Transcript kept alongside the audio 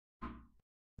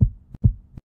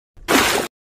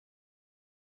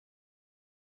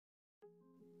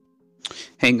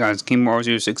Hey guys,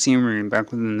 KingMar016 we're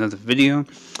back with another video.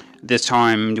 This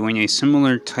time doing a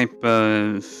similar type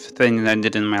of thing that I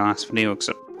did in my last video,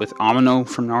 except with Ameno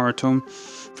from Naruto.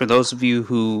 For those of you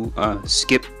who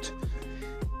skipped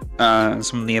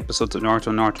some of the episodes of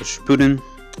Naruto Shippuden,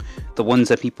 the ones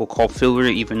that people call filler,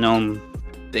 even though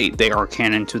they are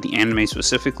canon to the anime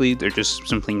specifically, they're just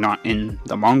simply not in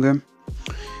the manga.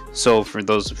 So for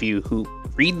those of you who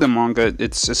read the manga,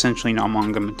 it's essentially not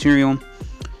manga material.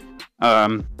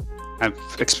 I've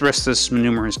expressed this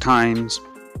numerous times.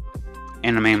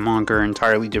 Anime and manga are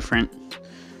entirely different.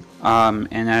 And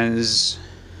as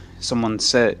someone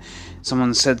said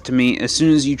to me, as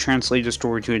soon as you translate a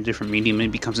story to a different medium, it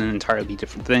becomes an entirely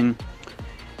different thing.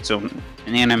 So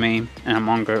an anime and a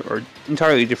manga are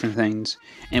entirely different things.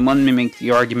 And one may make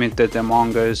the argument that the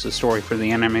manga is the story for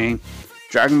the anime.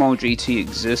 Dragon Ball GT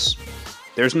exists.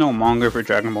 There's no manga for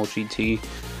Dragon Ball GT.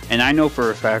 And I know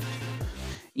for a fact,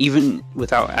 even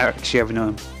without actually having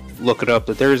to look it up,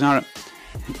 that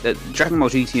that Dragon Ball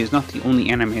GT is not the only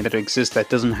anime that exists that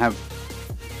doesn't have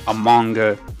a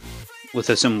manga with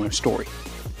a similar story.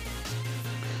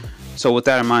 So with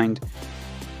that in mind,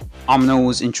 Ameno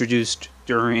was introduced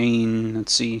during,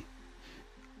 let's see,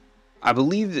 I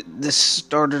believe that this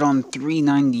started on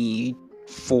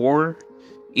 394,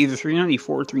 either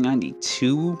 394 or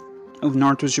 392 of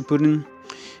Naruto Shippuden.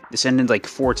 This ended like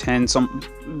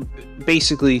 410,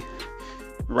 basically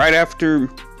right after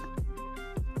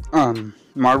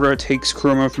Madara takes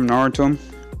Kurama from Naruto,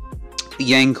 the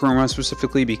Yang Kurama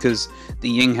specifically, because the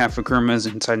Yang half of Kurama is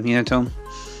inside Minato,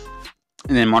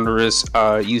 and then Madara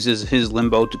uses his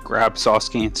limbo to grab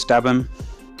Sasuke and stab him,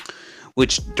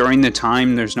 which during the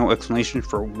time there's no explanation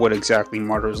for what exactly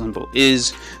Madara's limbo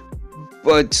is,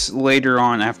 but later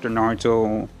on, after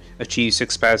Naruto achieves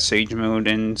 6-path Sage Mode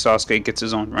and Sasuke gets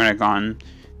his own Rinnegan,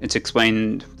 it's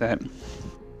explained that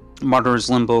Madara's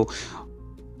limbo,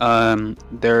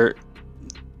 they're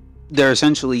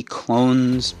essentially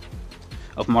clones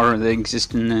of Madara that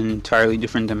exist in an entirely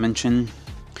different dimension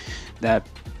that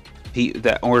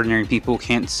ordinary people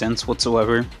can't sense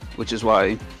whatsoever, which is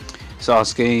why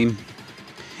Sasuke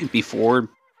before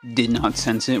did not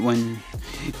sense it when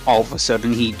all of a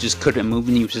sudden he just couldn't move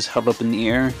and he was just held up in the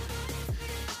air.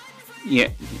 Yeah,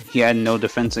 he had no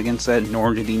defense against that,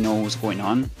 nor did he know what was going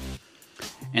on.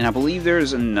 And I believe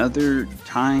there's another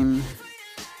time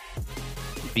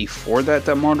before that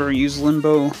Madara used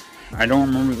Limbo. I don't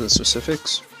remember the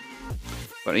specifics,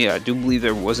 but yeah, I do believe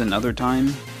there was another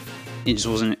time. It just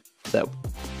wasn't that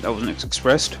wasn't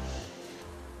expressed.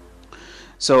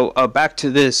 So back to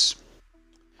this.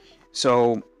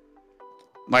 So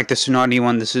like the Tsunade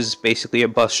one, this is basically a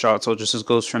bust shot, so it just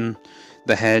goes from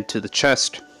the head to the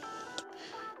chest.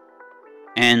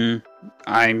 And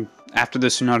after the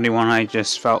Tsunade one, I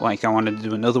just felt like I wanted to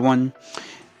do another one.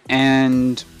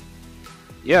 And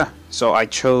yeah, so I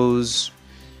chose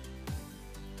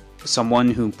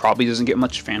someone who probably doesn't get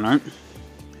much fan art,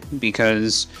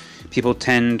 because people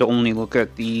tend to only look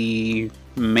at the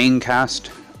main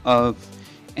cast of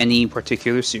any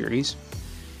particular series.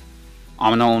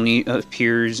 Ameno only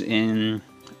appears in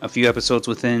a few episodes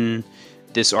within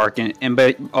this arc, and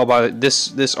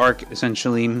this arc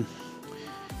essentially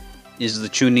is the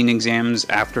Chunin exams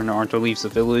after Naruto leaves the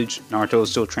village. Naruto is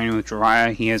still training with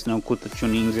Jiraiya. He has no clue that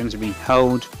Chunin exams are being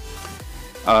held.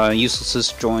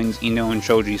 Useless joins Ino and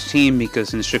Choji's team because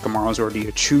since Shikamaru is already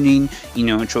a Chunin,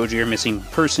 Ino and Choji are missing one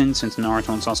person. Since Naruto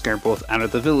and Sasuke are both out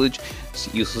of the village,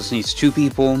 Useless needs 2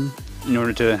 people in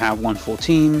order to have one full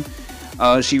team.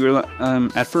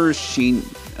 At first she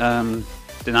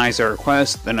denies their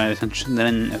request, then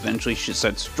eventually she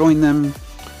decides to join them.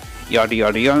 Yada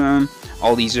yada yada.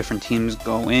 All these different teams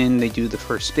go in, they do the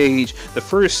first stage. The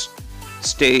first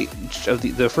stage of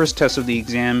the first test of the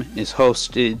exam is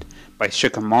hosted by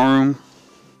Shikamaru.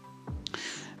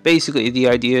 Basically, the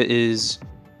idea is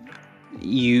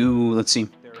let's see,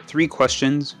 there are 3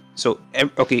 questions. So,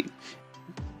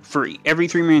 for every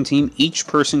 3-man team, each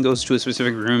person goes to a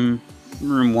specific room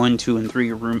 1, 2, and 3,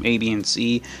 or room A, B, and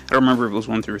C. I don't remember if it was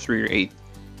 1 through 3 or 8.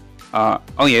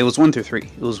 Oh yeah, it was 1 through 3.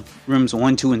 It was rooms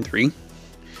 1, 2, and 3.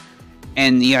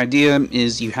 And the idea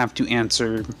is you have to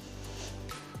answer.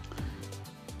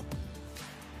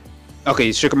 So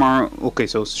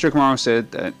Shikamaru said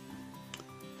that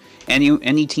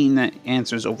any team that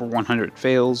answers over 100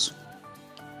 fails,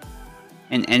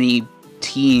 and any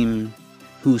team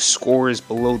whose score is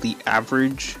below the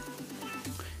average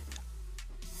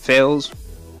fails.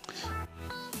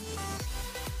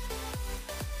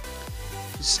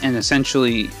 And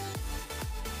essentially,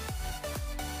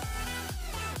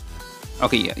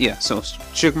 okay, yeah. So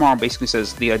Shikamaru basically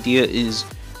says the idea is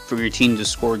for your team to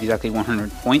score exactly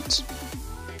 100 points.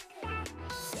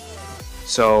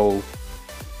 So,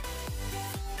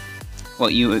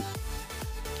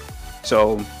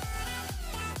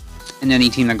 and any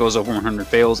team that goes over 100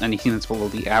 fails. Any team that's below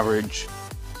the average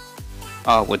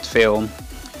would fail.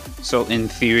 So in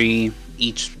theory,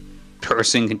 each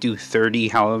person can do 30.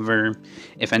 However,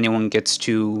 if anyone gets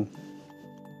to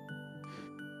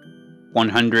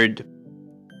 100,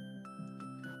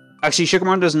 actually,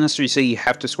 Shikamaru doesn't necessarily say you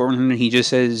have to score 100. He just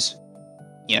says,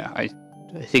 yeah, I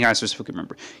think I specifically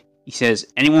remember. He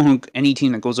says any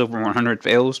team that goes over 100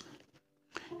 fails.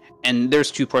 And there's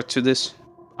two parts to this.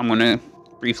 I'm gonna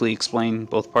briefly explain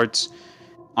both parts.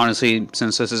 Honestly,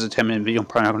 since this is a 10-minute video, I'm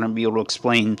probably not going to be able to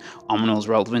explain Ameno's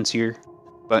relevance here.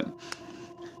 But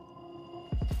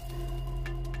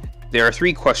there are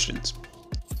 3 questions.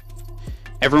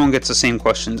 Everyone gets the same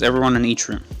questions, everyone in each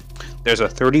room. There's a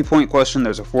 30-point question,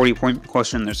 there's a 40-point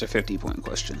question, there's a 50-point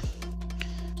question.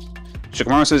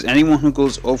 Shikamaru says anyone who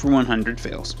goes over 100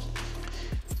 fails.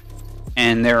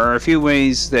 And there are a few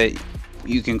ways that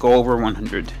you can go over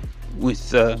 100 with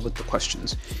the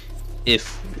questions.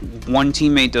 If one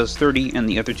teammate does 30 and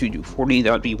the other 2 do 40,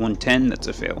 that would be 110, that's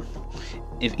a fail.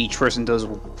 If each person does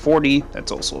 40,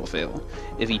 that's also a fail.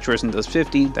 If each person does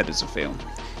 50, that is a fail.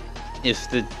 If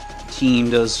the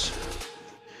team does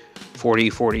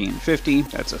 40, 40, and 50,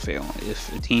 that's a fail.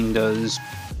 If a team does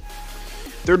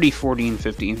 30, 40, and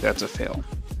 50, that's a fail.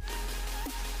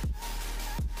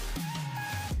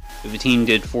 If a team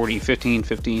did 40, 50, and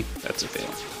 50, that's a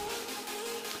fail.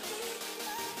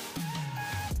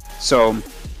 So,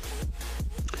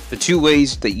 the 2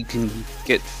 ways that you can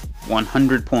get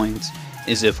 100 points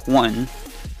is if one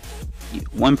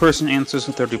person answers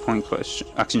the 30-point question.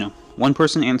 Actually, no. One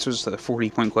person answers the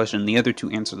 40-point question, the other 2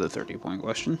 answer the 30-point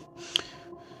question.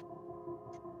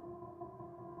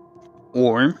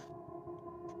 Or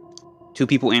 2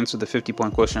 people answer the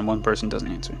 50-point question and 1 person doesn't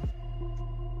answer.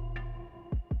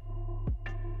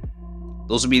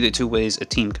 Those would be the 2 ways a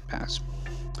team can pass.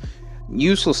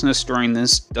 Uselessness during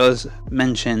this does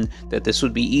mention that this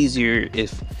would be easier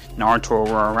if Naruto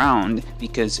were around,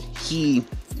 because he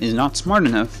is not smart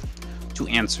enough to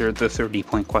answer the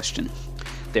 30-point question.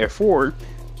 Therefore,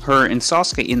 her and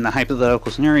Sasuke in the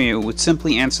hypothetical scenario would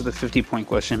simply answer the 50-point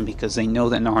question because they know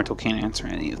that Naruto can't answer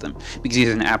any of them, because he's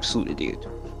an absolute idiot.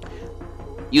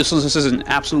 Uselessness is an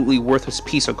absolutely worthless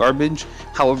piece of garbage.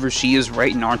 However, she is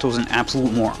right, Naruto's an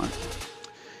absolute moron.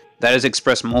 That is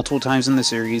expressed multiple times in the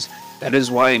series. That is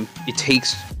why it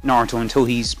takes Naruto until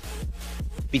he's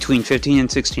between 15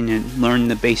 and 16 to learn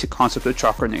the basic concept of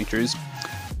chakra natures.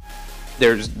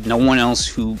 There's no one else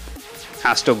who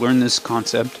has to learn this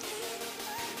concept.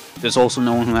 There's also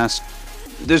no one who has...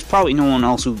 There's probably no one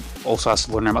else who also has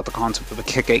to learn about the concept of a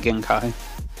Kekkei Genkai.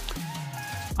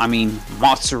 I mean,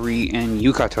 Matsuri and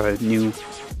Yukata knew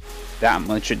that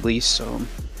much at least, so...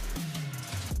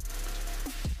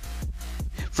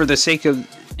 For the sake of,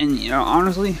 and you know,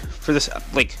 honestly, for this,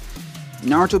 like,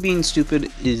 Naruto being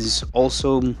stupid is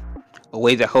also a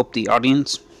way to help the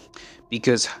audience,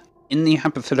 because in the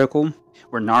hypothetical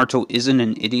where Naruto isn't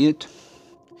an idiot,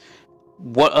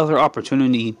 what other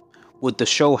opportunity would the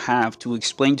show have to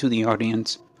explain to the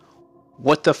audience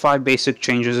what the 5 basic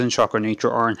changes in chakra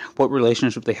nature are and what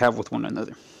relationship they have with one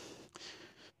another?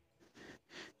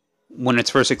 When it's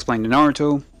first explained to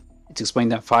Naruto, it's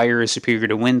explained that fire is superior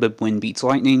to wind, but wind beats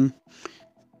lightning.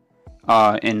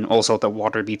 And also that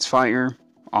water beats fire.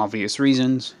 Obvious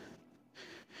reasons.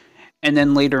 And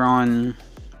then later on,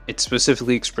 it's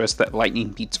specifically expressed that lightning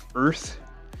beats earth.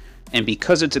 And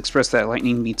because it's expressed that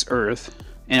lightning beats earth,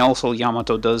 and also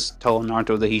Yamato does tell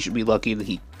Naruto that he should be lucky that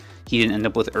he didn't end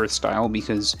up with earth style,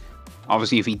 because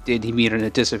obviously if he did, he'd be at a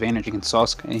disadvantage against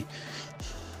Sasuke.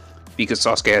 Because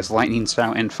Sasuke has lightning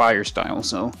style and fire style,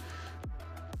 so...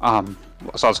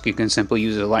 Sasuke can simply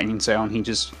use a lightning style and he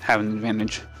just have an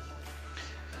advantage.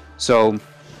 So,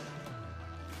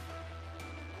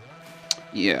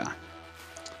 yeah.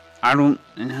 Now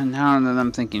that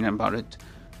I'm thinking about it,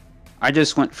 I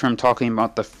just went from talking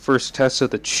about the first test of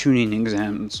the Chunin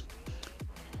exams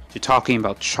to talking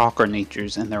about chakra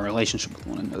natures and their relationship with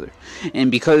one another. And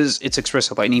because it's expressed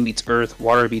that lightning beats earth,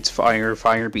 water beats fire,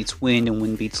 fire beats wind, and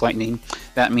wind beats lightning,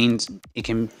 that means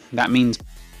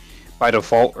by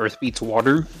default, earth beats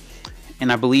water,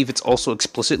 and I believe it's also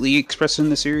explicitly expressed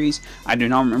in the series. I do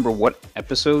not remember what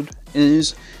episode it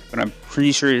is, but I'm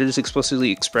pretty sure it is explicitly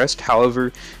expressed.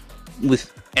 However,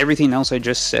 with everything else I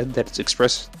just said that it's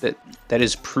expressed, that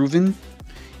is proven,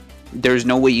 there's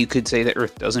no way you could say that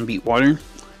earth doesn't beat water.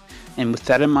 And with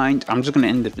that in mind, I'm just going to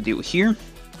end the video here.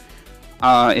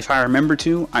 If I remember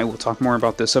to, I will talk more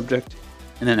about this subject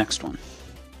in the next one.